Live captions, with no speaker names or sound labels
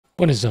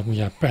What is up?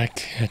 We are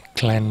back at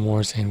Clan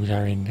Wars and we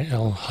are in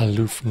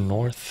Halluf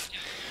North.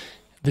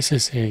 This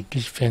is a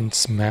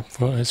defense map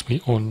for us.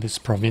 We own this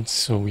province,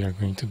 so we are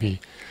going to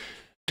be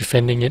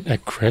defending it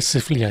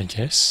aggressively, I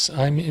guess.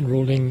 I'm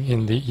enrolling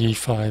in the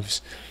E5s.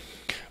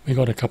 We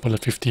got a couple of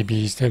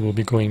 50Bs that will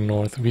be going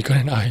north. We got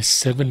an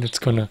I7 that's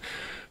gonna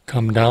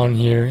come down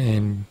here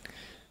and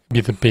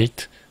be the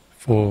bait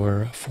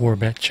for 4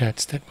 bat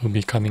chats that will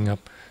be coming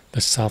up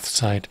the south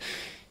side.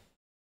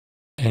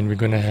 And we're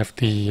gonna have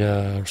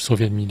the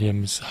Soviet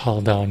mediums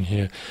hull down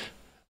here,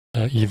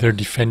 either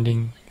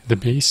defending the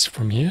base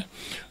from here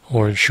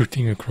or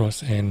shooting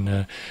across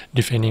and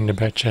defending the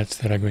bat chats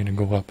that are going to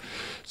go up.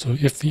 So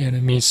if the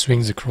enemy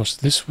swings across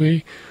this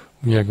way,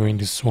 we are going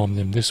to swarm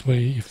them this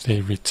way. If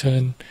they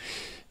return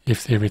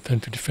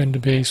to defend the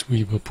base,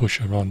 we will push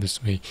around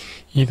this way.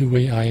 Either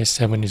way,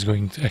 IS-7 is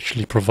going to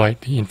actually provide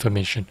the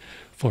information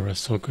for us,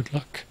 so good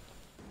luck.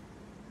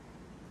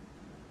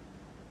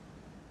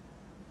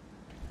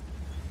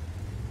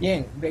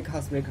 Yeah, break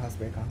house.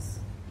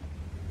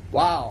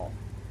 Wow,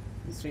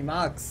 3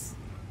 marks.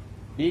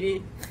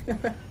 Really?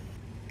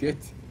 Good.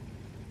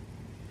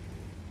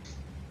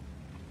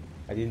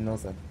 I didn't know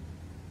that.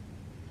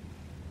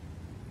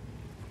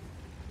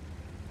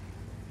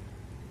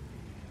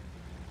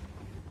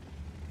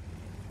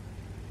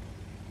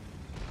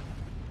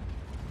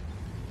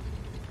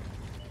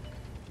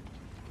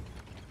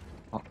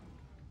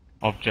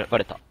 Object バ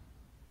レた。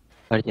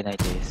バレてない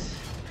です。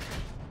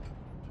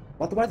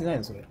バットバレてない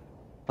のそれ。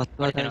バッ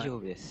トは大丈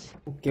夫です。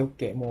オッケ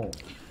ー、もう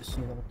一緒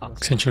に登ってください。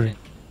センチュリー。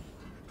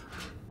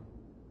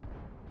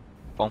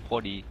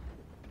140。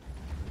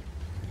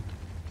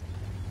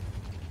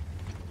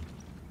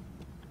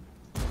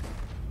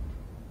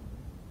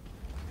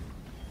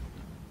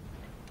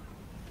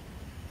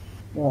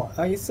も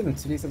う IS-7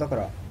 釣り餌だか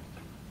ら、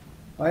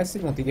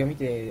IS-7 の敵を見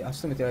て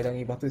足止めてる間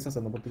にバットでさっさ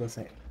と登ってくだ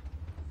さい。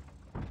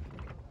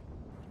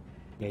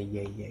い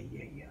や。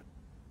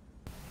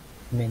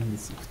面で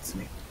すよ、普通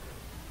ね。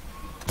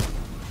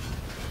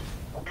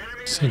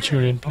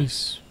Centurion,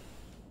 please.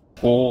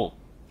 Oh,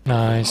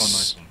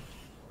 Nice.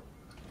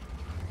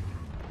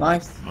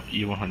 Nice.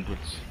 E100s.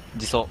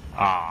 自走。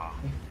Ah.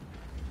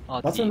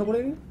 あ、バツに登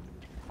れる？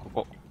こ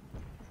こ。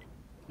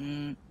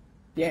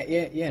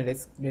Yeah,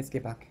 let's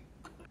get back.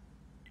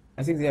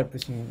 I think they are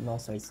pushing north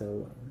side,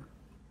 so...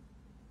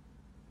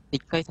 一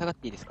回下がっ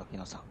ていいですか、ピ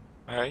ノさ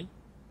ん。はい。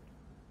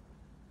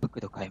角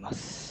度変えま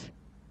す。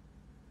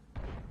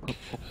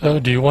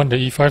Do you want the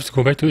E5 to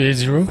go back to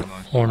A0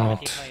 or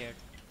not?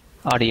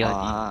 あれ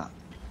や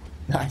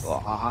ナイス。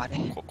あれ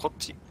こっ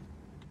ち。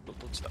どっ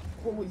ちだ？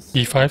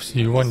 E5s?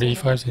 Do you want the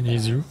E5s in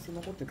A0?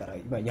 残ってから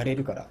今やれ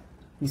るから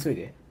急い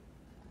で。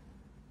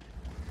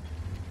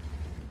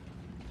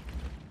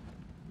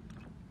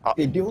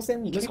で両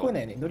線乗り越え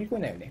ないよ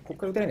ね。こっ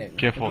から撃たれないよね。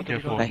Careful,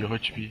 your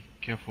HP. で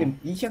Careful.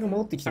 E100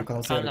 戻ってきてる可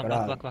能性あるか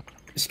ら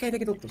視界だ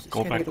け取ってほしい。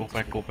 Go back. 視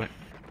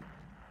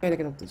界だ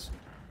け取ってほしい。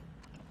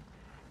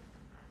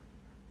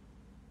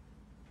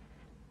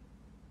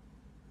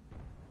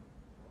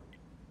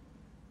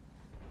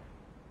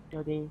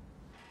ロディン。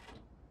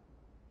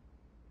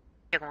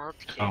E5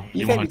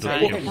 E100.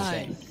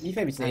 1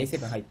で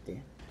A7 入っ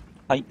て。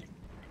はい。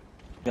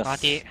パー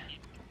ティ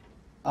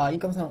ー。イン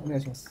カムさんお願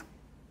いします。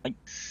はい。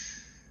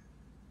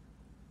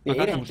で、エ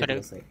ライに詰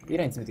めてください。エ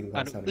ライに詰めてく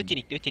ださい。打ち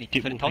に行っ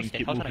て、それ倒さ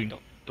ないと。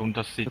Don't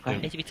just sit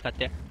there. HB 使っ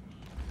て。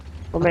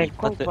ごめん、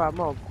今回は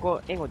もうここ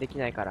援護でき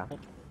ないから。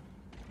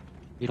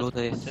リロー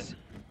ドです。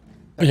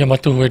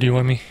Yamato, where do you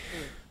want me? イ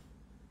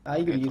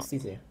ーグルユースティ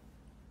ーゼ。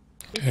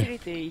E3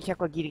 と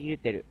E100 はギリギリ打っ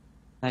てる。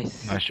ナイ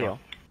ス。ナイスよ。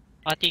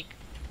アーテ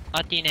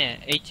ィ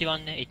ね、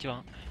H1 ね、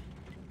H1。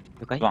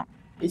了解。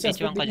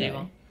H1 か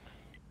J1。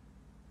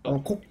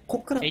こ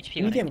っから、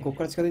HP がねミディアムこっ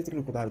から近づいてく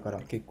ることあるから、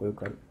結構よ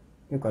くある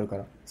か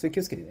ら、それ気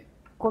をつけてね。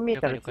こう見え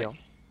たらですよ。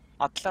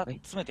あ、詰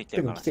めていって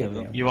るから。来てる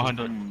ね。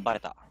 E100. バレ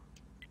た。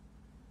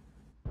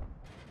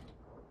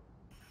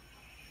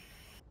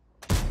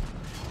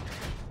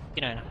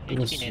いないな。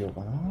どうし HP ね。よう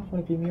かな。こ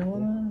れ微妙だ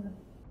な。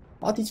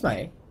あと1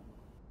枚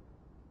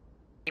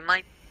 2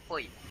枚っぽ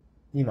い。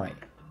 ?2 枚。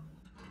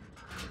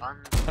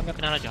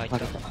370入った。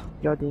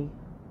ロディン。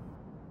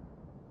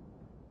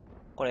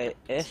これ、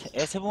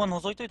A7 は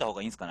覗いといた方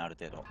がいいんですかね、ある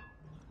程度。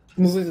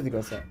覗いててく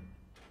ださい。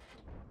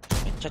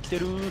めっちゃ来て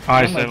るー。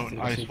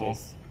I7,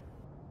 I4.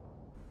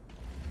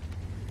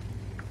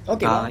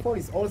 OK, 1-4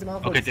 is always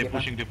 1-4 Okay, is they're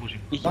pushing.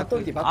 バット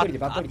リティ。バッ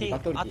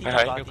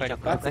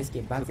ツエスケ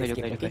ープ、バッツエス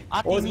ケープ、OK?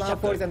 Always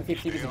 1-4 is and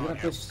 50 is do not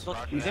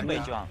push. 全部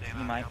H1、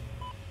2枚。ト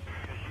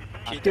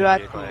ゥア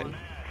ット。バ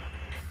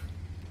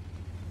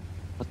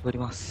ット取り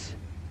ます。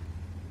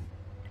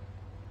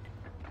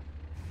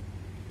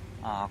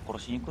あー、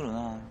殺しに来る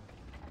な。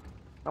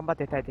頑張っ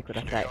て耐えてく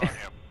ださい。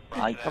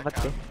はい。頑張っ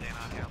て。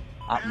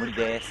あ、無理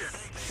で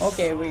す。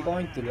OK, we're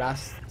going to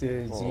last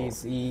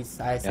G's, E's,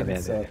 やべ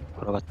I7, やべ。 so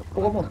転がった。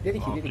ここもう出て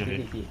きて。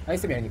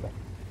I7 やりに行こ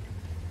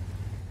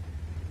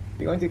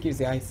う。We're going to kill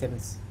the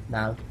I7s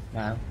now.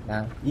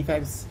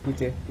 E5s, you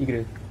too,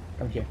 Eagle,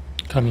 come here.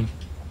 Coming.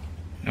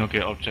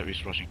 Okay, object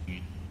is rushing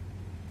in.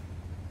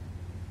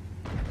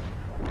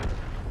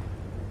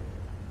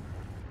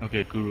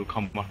 Okay, Guru,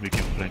 come on, we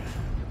can flank.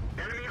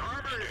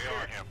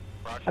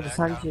 あと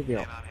30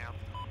秒。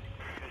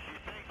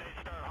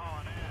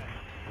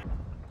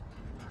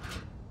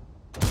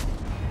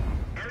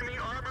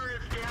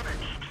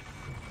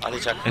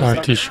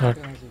 RT shot.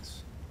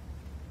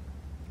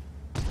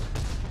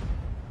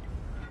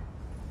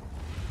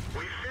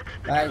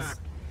 Guys,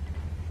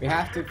 we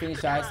have to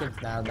finish items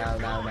now.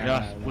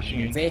 Yeah,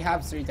 pushing in. They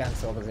have 3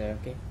 tanks over there,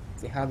 okay?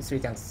 They have 3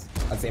 tanks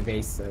at their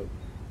base, so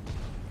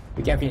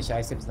we can finish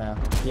items now.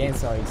 Yeah,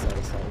 sorry.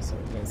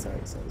 Yeah,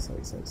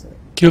 sorry.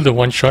 Kill the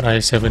one-shot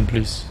I7,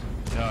 please.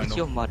 Yeah, I 一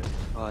know. 応丸。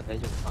ああ、大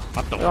丈夫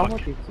か。 What the これは持っ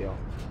fuck? ていいっすよ。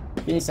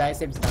 Finish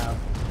items now.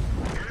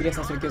 クリア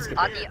さんそれ気をつけて。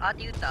アー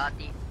ティ打ったアー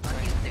ティ打っ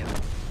たよ。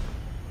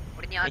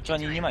俺にアーティ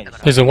H1 に2枚です。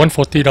 There's a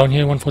 140 down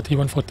here,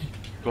 140.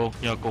 Go,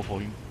 yeah, go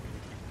for him.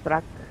 トラ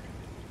ック。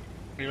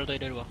リロード入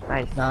れるわ。ナ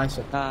イス。ナイスシ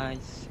ョット。ナイ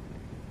ス。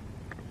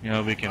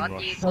 Yeah, we ア can ーテ rush.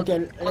 ィ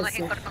Okay, この let's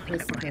辺から飛んで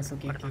きた。この辺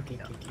okay. から飛んでき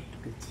た。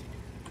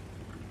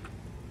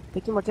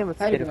敵も全部つ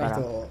体けるから。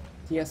力の人、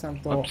ティアさん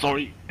I'm と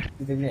sorry.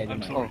 出てね、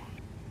 I'm sorry.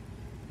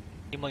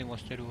 今今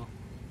してるわ。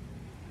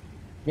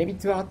 Maybe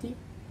 2RT?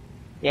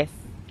 Yes.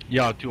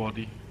 Yeah,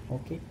 2RD.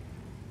 Okay.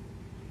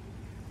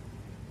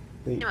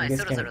 今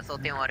そろそろ装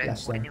填終わる。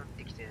俺に持っ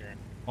てきて。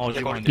 Oh,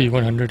 G100.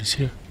 E100 is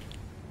here.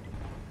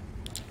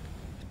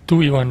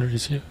 2E100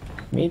 is here.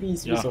 Maybe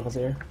it's Yeah. over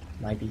there.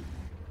 Might be.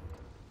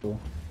 Cool.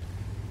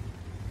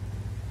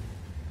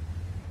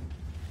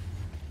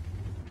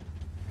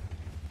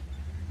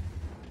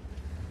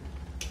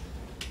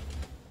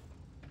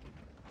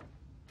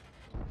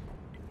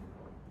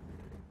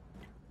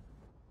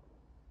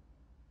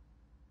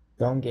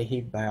 Don't get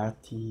hit by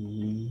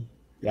RT.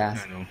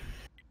 Yes. I know.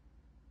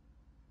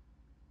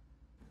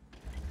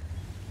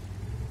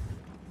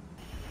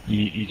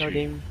 E3. ロー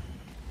ディン。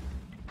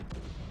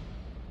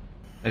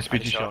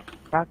 SPT shot.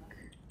 トラック。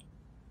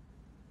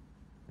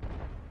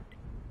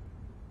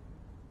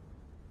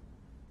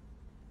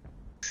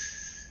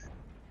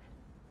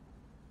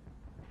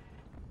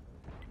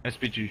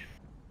 SPG.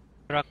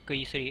 トラック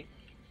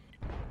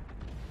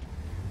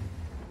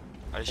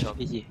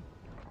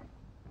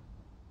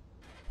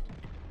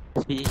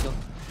E3。SPG。SPG ショ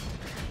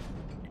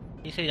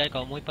E3 誰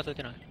かもう一発撃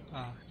てない。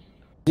あ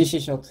GC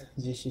shot.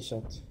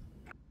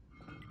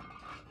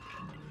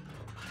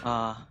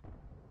 ああ。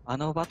あ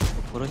のバット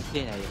殺しき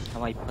れないで、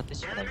弾一発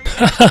しかない。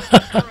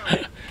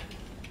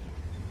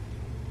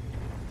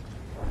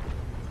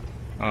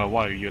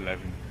Why are you laughing?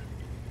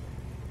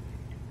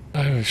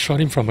 I shot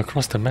him from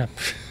across the map.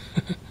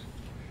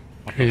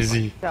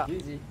 Crazy. じゃあ、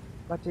 GG.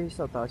 バッチリス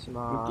トを倒し Good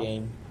まーす。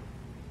 game.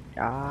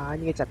 あー、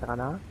逃げちゃったか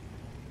なす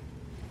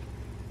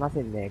いま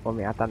せんね。ご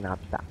めん、当たんなかっ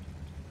た。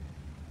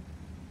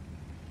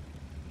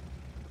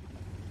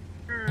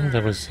 I think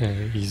that was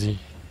easy.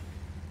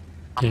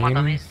 あんま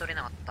ダメージ取れ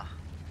なかった。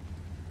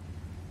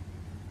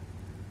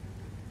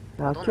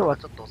あ今日は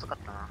どんどんちょっと遅か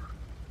ったな。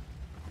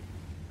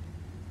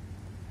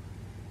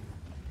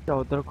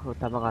驚くほど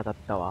弾が当た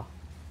ったわ。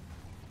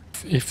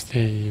 If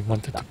they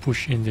wanted to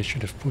push in, they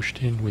should have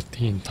pushed in with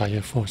the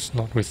entire force,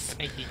 not with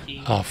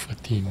ATT。 half a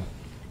team.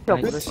 今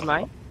日これしま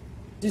い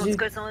お疲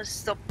れ様で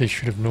した。 They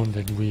should have known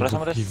that we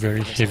would be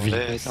very お疲 heavy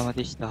れ様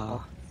でし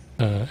た。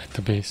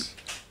 at the base.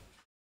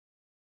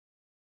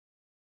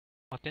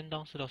 アテン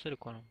ダンス出せる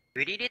かな。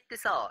ブリレって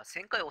さ、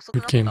旋回遅く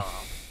なっ Good た。 game.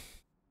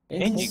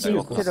 エンジンが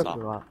弱くなった出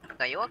力は。なん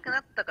か弱くな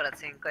ったから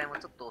旋回も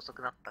ちょっと遅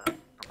くなったの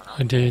か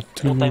A な。 day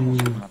交代も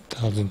遅くなった。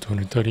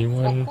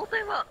 2031. 交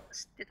代は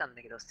知ってたん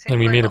だけど、 And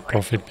we made a は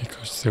profit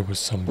because there was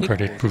some 結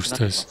credit 構少なっ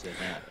てま boosters. すよね。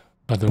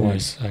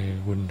 Otherwise, I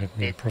wouldn't have made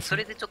で a そ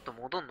れ profit. でちょっと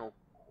戻んの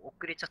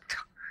遅れちゃっ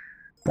た。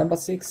 Number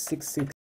 666.